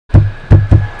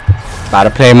About to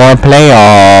play more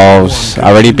playoffs.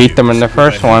 I already beat them in the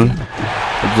first one.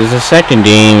 This is the second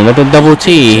game. Look at Double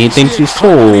T. He thinks he's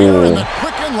cool.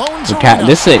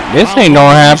 This ain't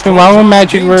gonna happen. Why would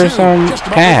Magic versus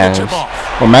Cavs?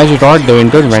 Well, Magic are doing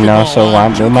good right now, so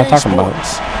what am I talking about?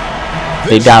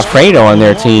 They got Fredo on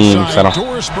their team. So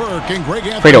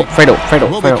Fredo.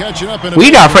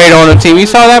 We got Fredo on the team. You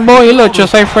saw that boy? He looked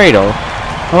just like Fredo.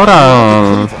 Hold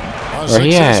on. Where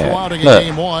he at? Look.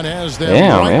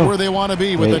 Damn, man. Wait,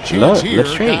 look straight. What's he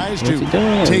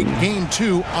doing?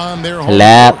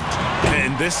 Lap.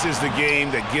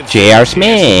 J.R.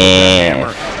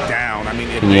 Smith.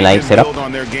 And he lights it up.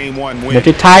 Look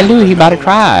at Ty Lue. He about to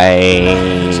cry.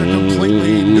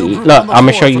 Look, I'm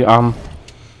gonna show you. I'm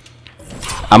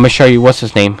gonna show you what's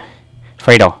his name.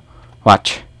 Fredo.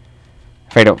 Watch.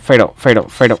 Fredo.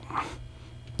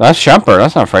 That's Shumper.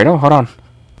 That's not Fredo. Hold on.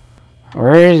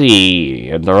 Where is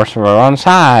he? The rest of are on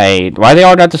side. Why they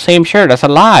all got the same shirt? That's a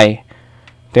lie.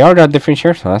 They all got different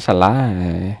shirts. So that's a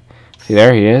lie. See,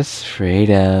 there he is.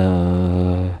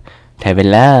 Fredo. Heavy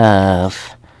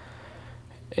love.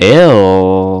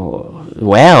 Ew.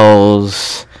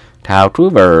 Wells. Kyle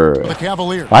Kluber.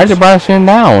 Why is the brother sitting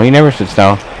down? He never sits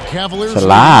down. It's a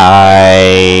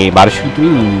lie. About to shoot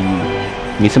through.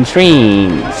 Need some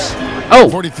streams. Oh!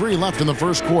 43 left in the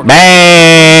first quarter. Bang!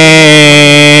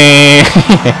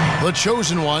 The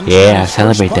chosen one. Yeah,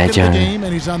 celebrate that, John.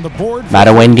 About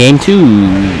to win game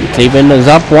 2. Cleveland is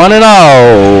up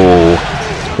 1-0.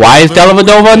 Why is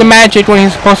Dellavedova in the Magic when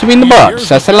he's supposed to be in the Bucks?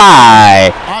 That's a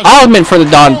lie. Osmond for the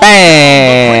Don.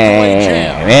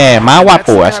 Bang! Yeah, my white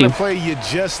boy. I see.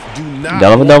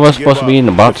 Dellavedova is supposed to be in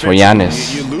the Bucks for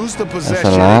Giannis. That's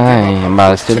a lie. I'm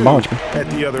about to steal the ball.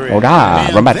 Oh,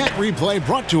 God. Run back. You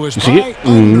see it?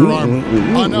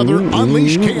 Another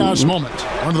unleashed chaos moment.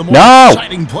 No!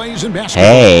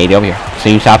 Hey, get over here. So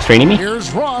you stop straining me?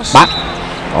 Bye.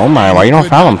 Oh, my. Why you don't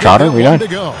foul him, Trotter? We done.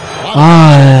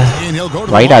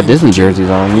 Why you got Disney jerseys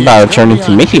on? You about to turn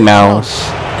into Mickey Mouse.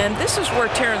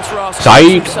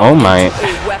 Psych. Oh, my.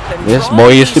 This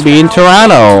boy used to be in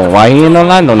Toronto. Why he in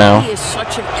Orlando now?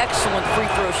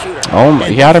 Oh, my,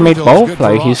 he gotta make both.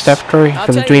 Like, he's Steph Curry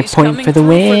for the 3-point for the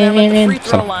win.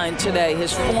 So,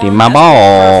 give my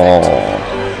ball.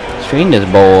 Screen this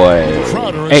boy.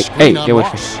 Hey, get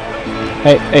with me.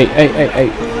 Hey.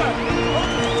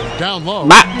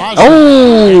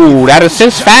 Oh, that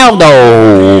assist foul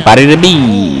though. Body to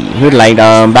be. He'd like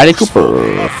Bradley Cooper.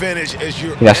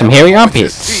 He got some hairy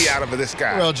armpits.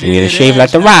 You need to shave like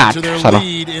the Rock.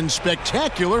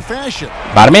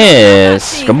 Bottom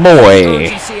miss. Good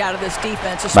boy.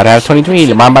 About to have 23.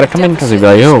 LeBron about to come in because he'll be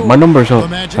like, yo, my number's up.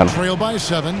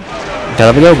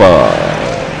 Dellavedova.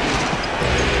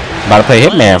 About to play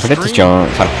Hitman. Forget this John.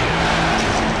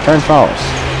 Turn false.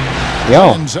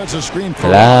 Yo. Shot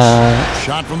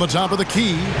from the top of the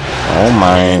key. Oh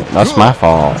my, that's my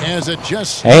fault.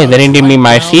 Hey, they didn't give me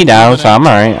my C down, so I'm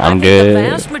alright. I'm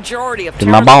good. To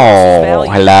my ball.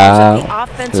 Hello.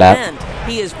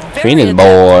 Screen this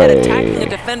boy.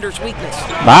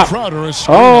 Bop.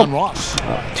 Oh.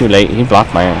 Too late. He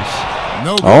blocked my ass.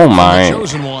 Oh my.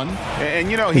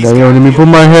 Let me put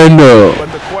my hand up.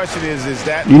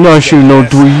 You know I shoot no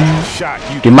threes.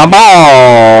 Get my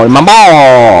ball. Get my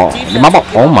ball. Get my ball.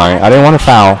 Oh my. I didn't want to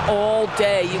foul.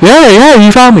 Yeah,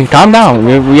 you fouled me. Calm down.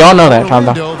 We all know that. Calm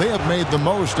down.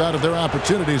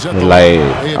 Like,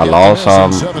 I lost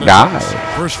some guy.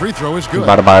 He's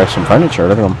about to buy some furniture.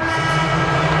 Look at him.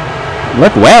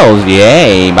 Look, Wells.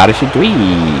 Yay. About to shoot threes.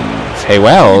 Hey,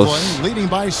 Wells.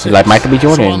 You're like Michael B.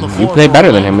 Jordan. You play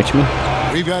better than him, what you mean?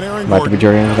 Michael B.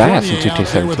 Jordan was ass in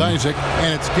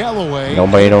 2017.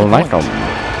 Nobody don't like him.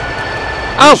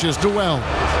 Oh!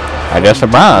 I guess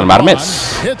LeBron about to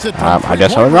miss. I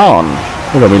guess I was wrong.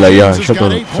 Look at me like, yeah, shut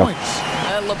the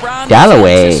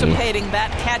Galloway.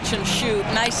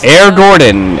 Air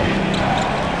Gordon.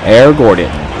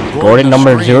 Gordon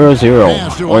number 00.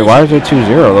 Wait, why is there 20? I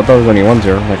thought there was only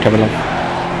 10. Like Kevin Love.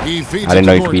 I didn't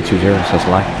know you could be 2-0, so that's a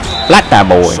lie. Black that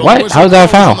boy. What? How's that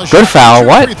a foul? Good foul.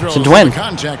 What? Since when?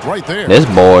 This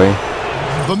boy.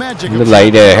 Look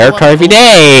like the haircut every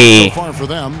day.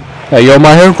 Hey, yo,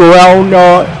 my hair grow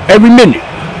out every minute.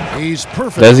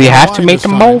 Does he have to make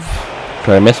them both?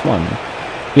 Cause I missed one.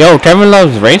 Yo, Kevin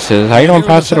Love's racist. How you don't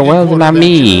pass to the Wells and not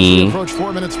me?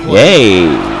 Yay.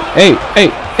 Hey.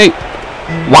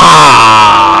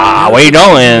 Wow. What are you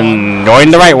doing? Going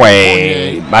the right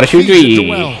way. About to shoot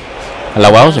 3.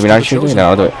 Hello, Wells. If you're not shooting, then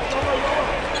I'll do it.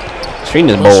 Screen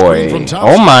this boy.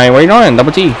 Oh my, what are you doing?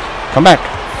 Double T. Come back.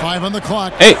 5 on the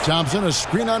clock. Hey. Thompson, a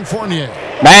screen on Fournier.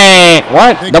 Bang.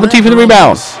 What? Double T for the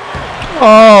rebound.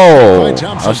 Oh.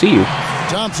 I'll see you.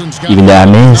 Even though I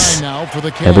miss,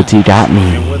 Abouta Die got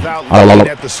me.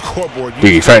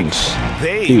 Defense.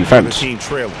 Defense.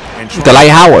 Delay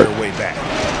Howard.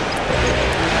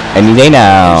 Any day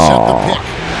now.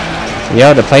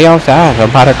 Yo, the playoffs are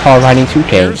about to call Riding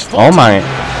 2K. Oh my.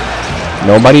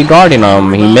 Nobody guarding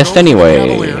him. He missed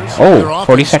anyway. Oh,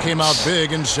 40 seconds.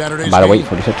 By the way,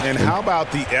 40 seconds. And how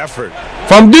about the effort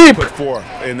from deep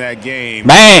in that game?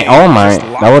 Bang! Oh my.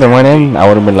 That would have went in. I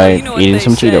would have been like eating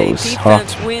some Cheetos.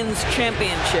 Defense wins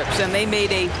championships, and they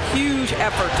made a huge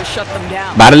effort to shut them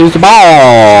down. About to lose the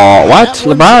ball. What?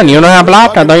 LeBron, you know how to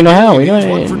block? I don't you know how.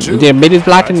 You did the biggest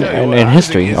block in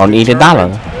history on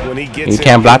 $80. You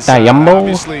can't block that Yumbo?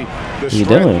 What you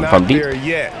doing? From deep?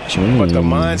 That's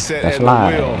a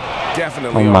lie.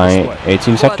 Oh my,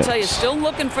 18 seconds. I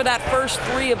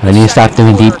need to stop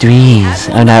doing deep threes.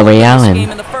 I'm not Ray Allen.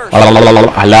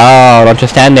 Hello, don't you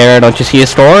stand there. Don't you see a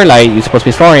score? Like, you're supposed to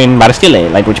be scoring. About to steal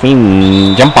it. Like, which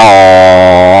means jump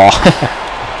ball.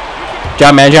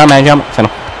 Jump, man, jump, man, jump.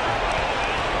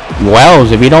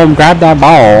 Wells, if you don't grab that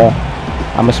ball,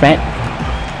 I'm a smack.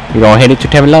 You're gonna hit it to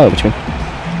Kevin Love, which means.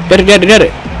 Get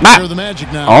it. Back.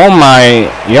 Oh my,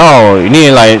 yo, you need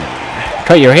to like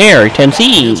cut your hair,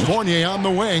 10C.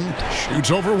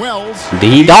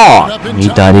 D-Dog. He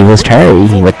thought he was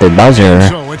Terry with the buzzer.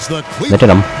 Look at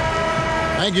him.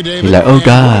 He's like, oh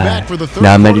god,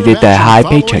 now I'm ready to get that high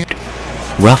paycheck.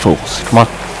 Ruffles, come on.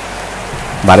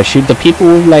 About to shoot the people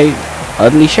with like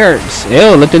ugly shirts.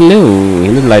 Ew, look at Lou. He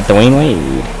looks like Dwayne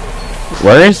Wade.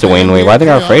 Where is Dwayne Wade? Why are they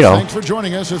afraid of? Where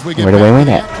Dwayne Wade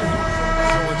at?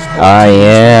 Oh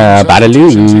yeah, about to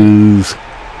lose.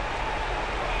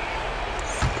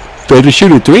 Try to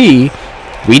shoot a 3.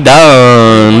 We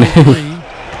done.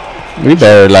 We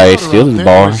better like steal this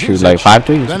ball. Shoot like 5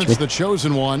 threes.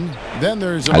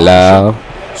 Hello.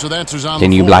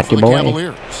 Then you block your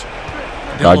boy.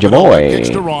 Guard your boy.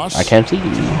 I can't see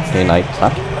you. They like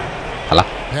stop. Hello.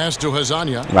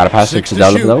 About to pass it to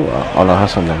double. Oh no, have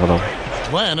something. Hold on.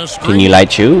 Can you like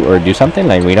shoot or do something?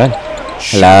 Like we done.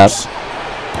 Hello.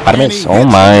 Miss. Oh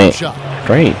my.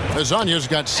 Great.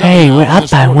 Hey, we're up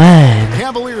by 1.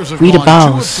 We the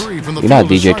boss. You're not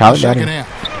DJ Khaled, daddy.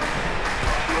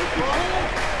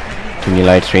 Can you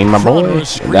like stream my boy?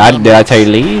 Did I tell you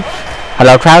to leave?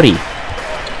 Hello, Crowdy.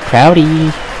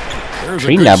 Crowdy.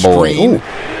 Stream that boy. Ooh.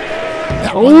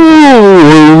 Ooh.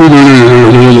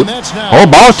 Oh,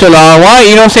 ball still on. Why?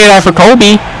 You don't say that for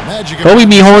Kobe. Kobe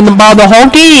be holding the ball the whole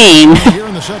game.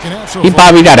 He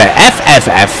probably got an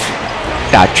FFF.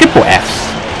 Got triple F's.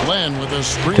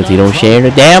 Because he don't share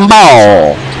the damn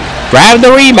ball. Grab the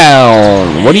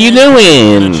rebound. What are you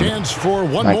doing?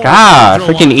 My god,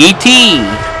 freaking ET.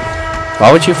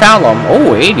 Why would you foul him?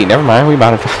 Oh, 80. Never mind. We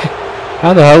about to.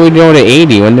 How the hell are we doing to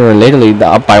 80 when they were literally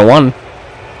up by 1?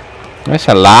 That's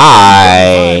a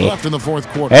lie.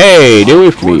 Hey, do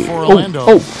it for me.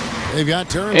 Oh.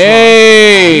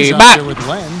 Hey, back.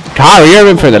 Tyler, you're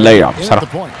in for the layup.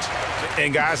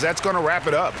 And guys, that's going to wrap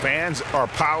it up. Fans are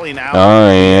piling out.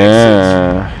 Oh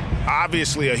yeah.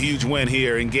 Obviously a huge win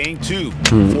here in game 2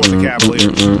 for the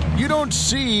Cavaliers. You don't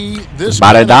see this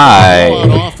Abouta Die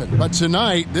often, but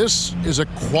tonight this is a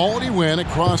quality win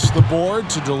across the board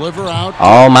to deliver out.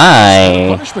 Oh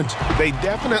my. They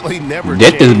definitely never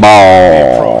get this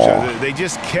ball. They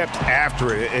just kept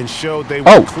after it and showed they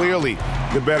were clearly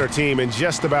the better team in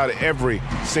just about every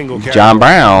single category. John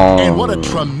Brown. And what a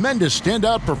tremendous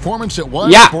standout performance it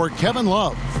was for Kevin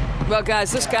Love. Well,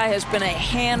 guys, this guy has been a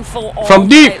handful all from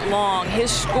deep night long. His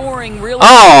scoring really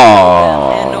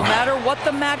and no matter what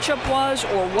the matchup was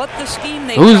or what the scheme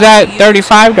they who's that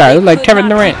 35 guy? Looks like Kevin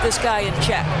Durant. This guy in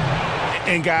check.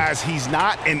 And guys, he's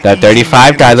not an that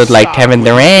 35 guy looks like Kevin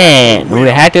Durant. Who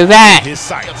the heck is that?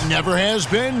 Never has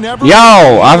been, never. Yo,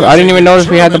 I didn't even notice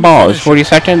we had the ball. It's 40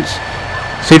 seconds.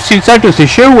 16 seconds to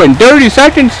shoot and 30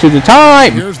 seconds to the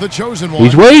time. Here's the chosen one.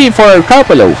 He's waiting for a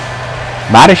couple of.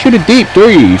 About to shoot a deep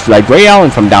 3 like Ray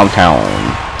Allen from downtown.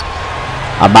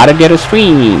 About to get a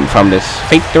screen from this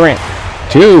fake Durant.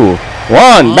 2,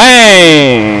 1,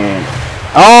 bang!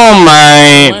 Oh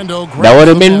my! That would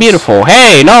have been beautiful.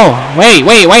 Hey, no! Wait!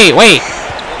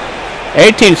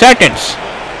 18 seconds.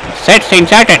 16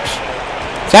 seconds.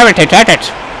 17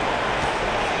 seconds.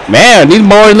 Man, these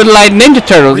boys look like Ninja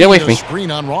Turtles. Get with me.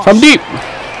 From deep.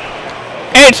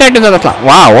 8 seconds on the clock.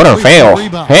 Wow, what a fail.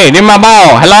 Hey, give me my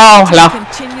ball. Hello.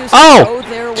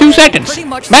 Oh, 2 seconds.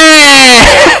 Man!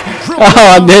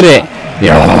 Oh, I did it.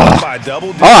 Yeah.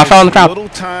 Oh, I found the crowd.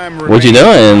 What you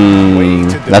doing?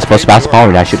 That's supposed to pass the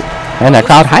ball. I should. And that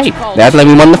crowd hype. That's like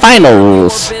we won the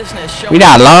finals. We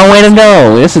got a long way to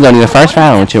go. This is only the first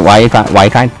round. Why you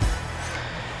crying?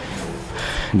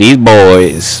 These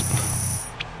boys.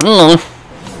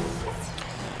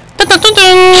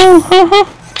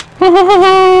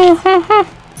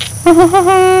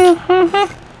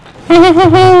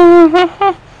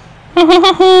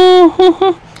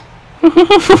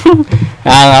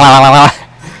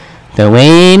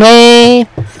 Dwayne Wade,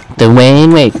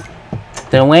 Dwayne Wade,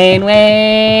 Dwayne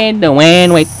Wade,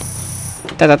 Dwayne Wade.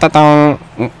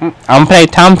 I'm playing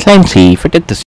Tom Clancy. Forget this.